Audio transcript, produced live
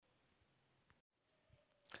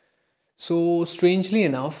So, strangely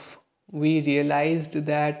enough, we realized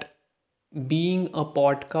that being a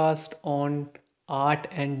podcast on art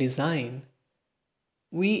and design,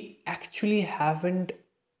 we actually haven't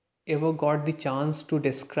ever got the chance to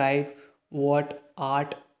describe what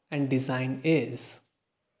art and design is.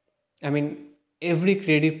 I mean, every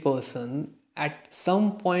creative person at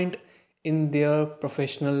some point in their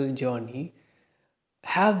professional journey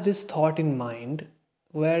have this thought in mind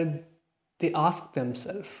where they ask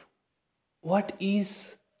themselves, what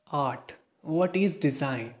is art? What is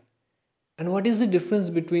design? And what is the difference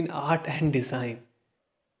between art and design?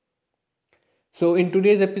 So, in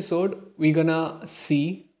today's episode, we're gonna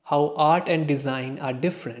see how art and design are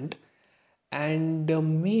different, and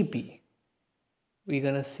maybe we're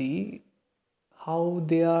gonna see how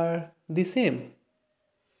they are the same.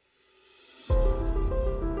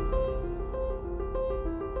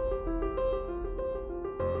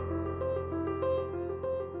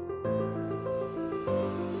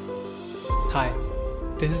 Hi,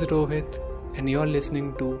 this is Rohit, and you're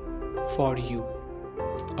listening to For You,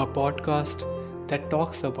 a podcast that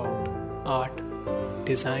talks about art,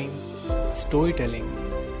 design, storytelling,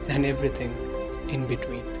 and everything in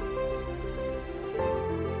between.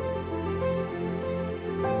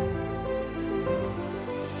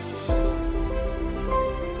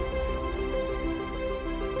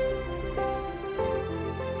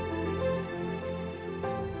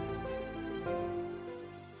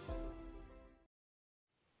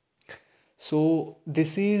 So,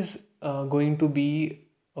 this is going to be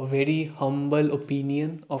a very humble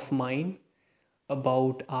opinion of mine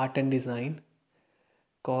about art and design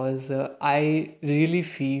because I really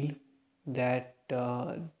feel that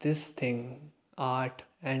this thing, art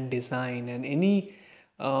and design, and any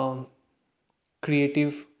um,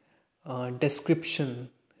 creative description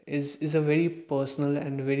is a very personal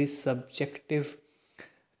and very subjective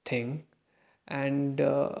thing, and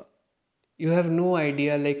you have no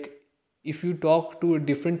idea, like, if you talk to a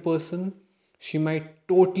different person, she might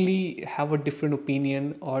totally have a different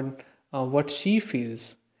opinion on what she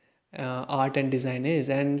feels art and design is,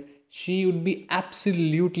 and she would be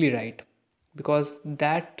absolutely right because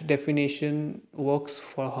that definition works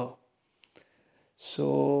for her.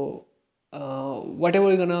 So, whatever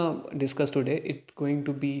we're gonna discuss today, it's going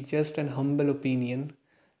to be just an humble opinion,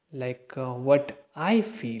 like what I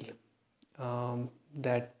feel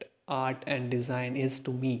that art and design is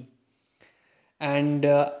to me. And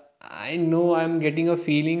I know I'm getting a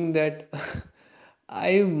feeling that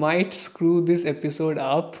I might screw this episode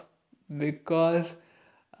up because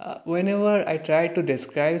whenever I try to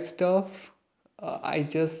describe stuff, I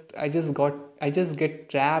just get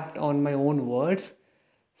trapped on my own words.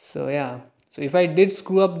 So yeah. So if I did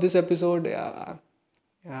screw up this episode, uh,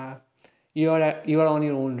 you are on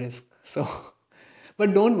your own risk. So,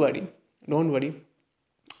 but don't worry.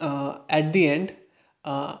 At the end,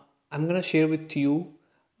 uh, I'm gonna share with you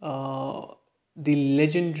uh, the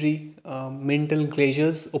legendary Mental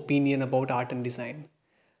Glazier's opinion about art and design.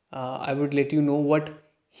 I would let you know what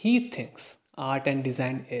he thinks art and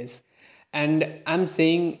design is, and I'm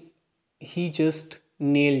saying he just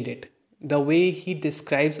nailed it. The way he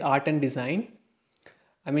describes art and design,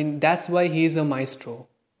 I mean, that's why he's a maestro.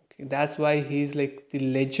 Okay? That's why he's like the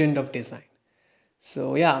legend of design.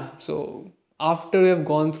 So, yeah, so after we have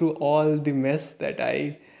gone through all the mess that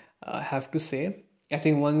I have to say, I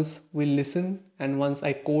think once we listen and once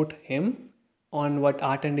I quote him on what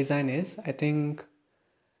art and design is, I think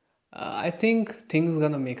things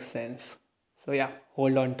gonna make sense. So, yeah,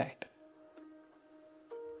 hold on tight.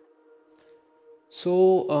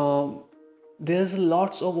 So, there's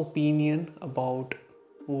lots of opinion about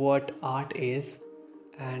what art is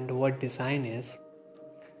and what design is.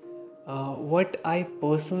 What I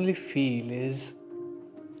personally feel is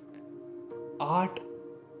art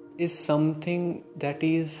is something that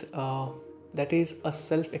is a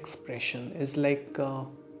self-expression. It's like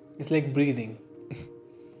breathing.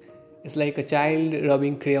 It's like a child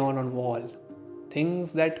rubbing crayon on wall.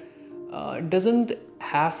 Things that doesn't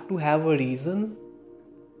have to have a reason,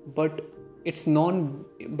 but it's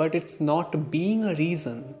not being a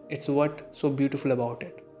reason. It's what so beautiful about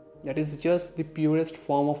it. That is just the purest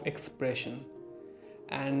form of expression.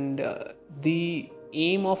 And the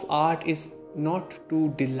aim of art is not to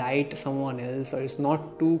delight someone else, or it's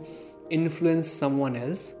not to influence someone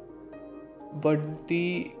else, but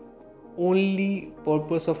the only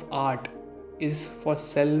purpose of art is for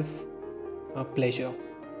self pleasure.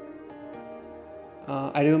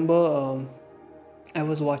 I remember I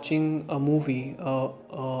was watching a movie, a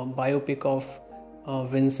biopic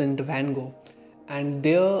of Vincent van Gogh, and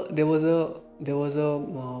there was a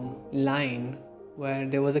line where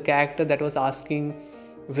there was a character that was asking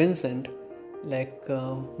Vincent, like,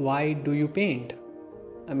 why do you paint?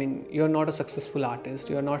 I mean, you're not a successful artist,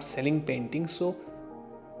 you're not selling paintings, so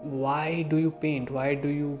why do you paint? Why do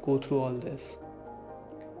you go through all this?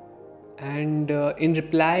 And in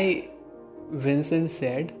reply, Vincent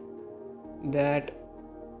said that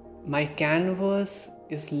my canvas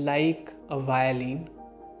is like a violin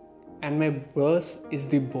and my brush is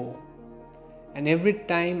the bow. And every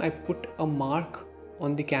time I put a mark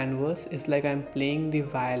on the canvas, it's like I'm playing the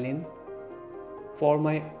violin for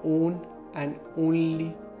my own and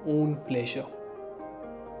only own pleasure.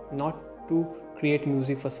 Not to create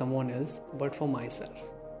music for someone else, but for myself.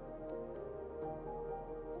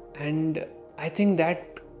 And I think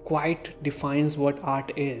that quite defines what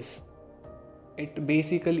art is. It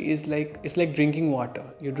basically is like, it's like drinking water.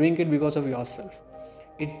 You drink it because of yourself.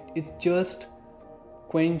 It just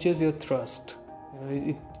quenches your thirst.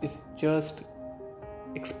 It just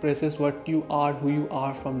expresses what you are, who you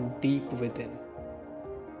are from deep within.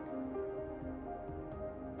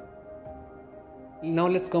 Now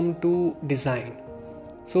let's come to design.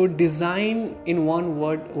 So design, in one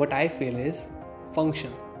word, what I feel is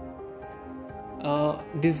function.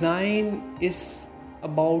 Design is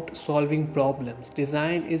about solving problems.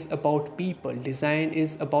 Design is about people. Design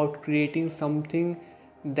is about creating something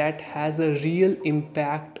that has a real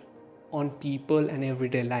impact on people and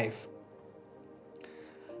everyday life.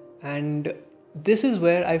 And this is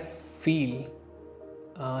where I feel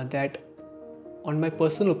that, on my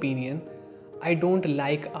personal opinion, I don't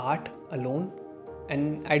like art alone,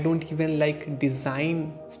 and I don't even like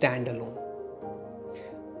design standalone.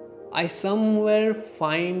 I somewhere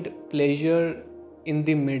find pleasure in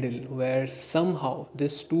the middle, where somehow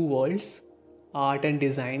these two worlds, art and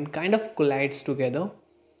design, kind of collides together.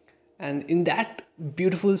 And in that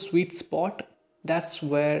beautiful sweet spot, that's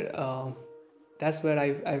where I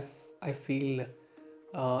feel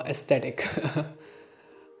aesthetic.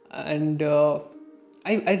 And I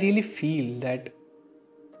really feel that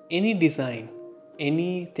any design,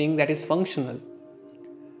 anything that is functional,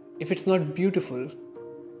 if it's not beautiful,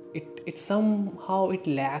 it somehow it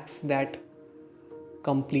lacks that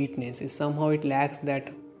completeness. It lacks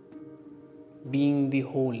that being the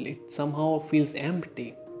whole. It somehow feels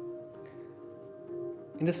empty.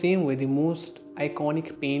 In the same way, the most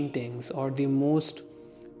iconic paintings or the most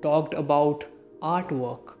talked about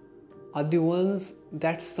artwork are the ones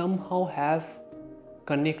that somehow have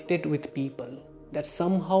connected with people, that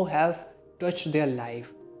somehow have touched their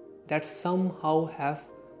life, that somehow have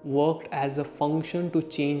worked as a function to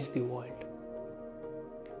change the world.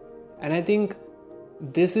 And I think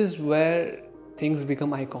this is where things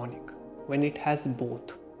become iconic, when it has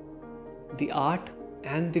both the art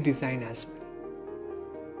and the design as well.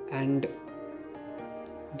 And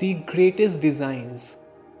the greatest designs,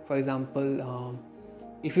 for example,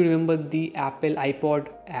 if you remember the Apple iPod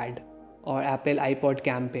ad or Apple iPod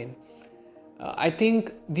campaign, I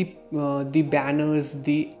think the banners,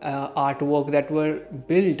 the artwork that were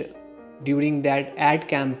built during that ad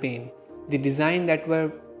campaign, the design that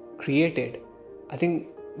were created, I think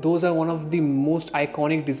those are one of the most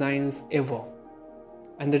iconic designs ever.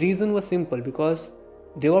 And the reason was simple, because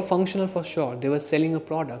they were functional for sure. They were selling a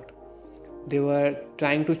product. They were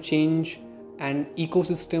trying to change an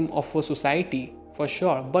ecosystem of a society for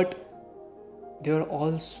sure. But they were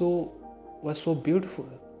also so beautiful.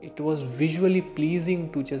 It was visually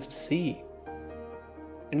pleasing to just see.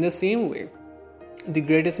 In the same way, the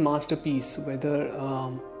greatest masterpiece,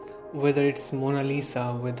 whether it's Mona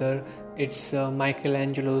Lisa, whether it's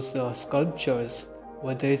Michelangelo's sculptures,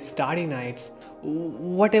 whether it's Starry Nights,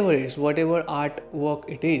 whatever it is, whatever artwork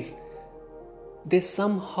it is, they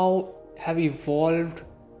somehow have evolved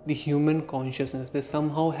the human consciousness. They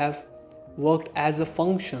somehow have worked as a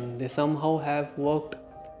function. They somehow have worked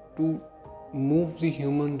to move the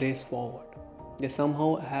human race forward. They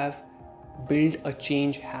somehow have built a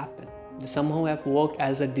change happen. They somehow have worked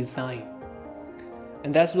as a design.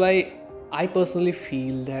 And that's why I personally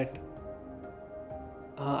feel that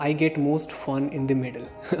I get most fun in the middle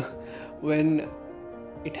when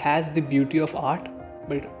it has the beauty of art,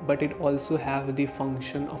 but it also have the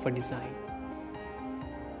function of a design.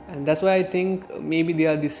 And that's why I think maybe they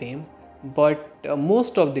are the same, but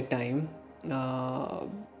most of the time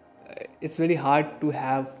it's very hard to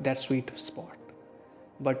have that sweet spot.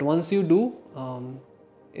 But once you do,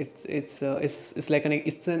 it's like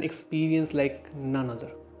it's an experience like none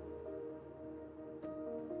other.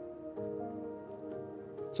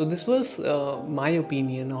 So this was my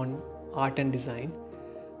opinion on art and design.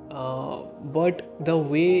 But the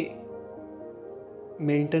way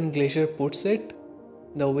Milton Glaser puts it,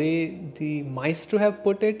 the way the maestro have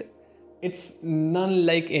put it, it's none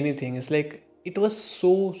like anything. It's like it was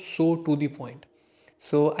so to the point.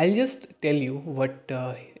 So I'll just tell you what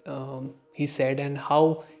he said and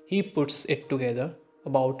how he puts it together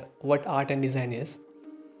about what art and design is.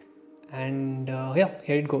 And yeah,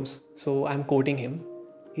 here it goes. So I'm quoting him.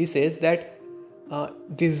 He says that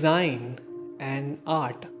design and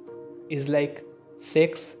art is like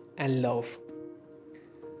sex and love.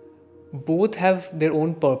 Both have their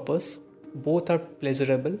own purpose, both are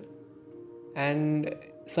pleasurable, and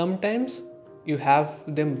sometimes you have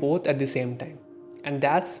them both at the same time. And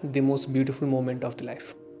that's the most beautiful moment of the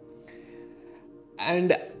life.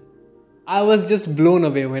 And I was just blown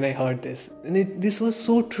away when I heard this. And this was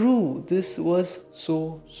so true. This was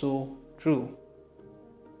so true.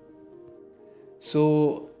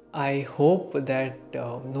 So I hope that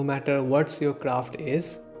no matter what your craft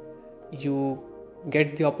is, you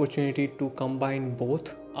get the opportunity to combine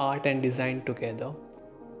both art and design together.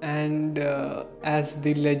 And as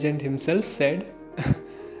the legend himself said,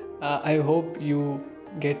 I hope you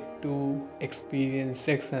get to experience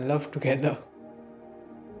sex and love together.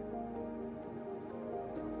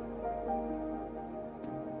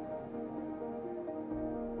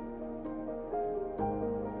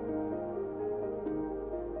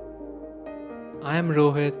 I am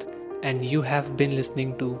Rohit, and you have been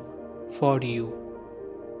listening to For You,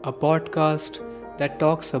 a podcast that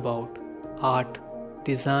talks about art,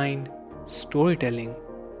 design, storytelling,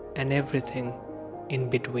 and everything in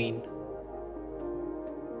between.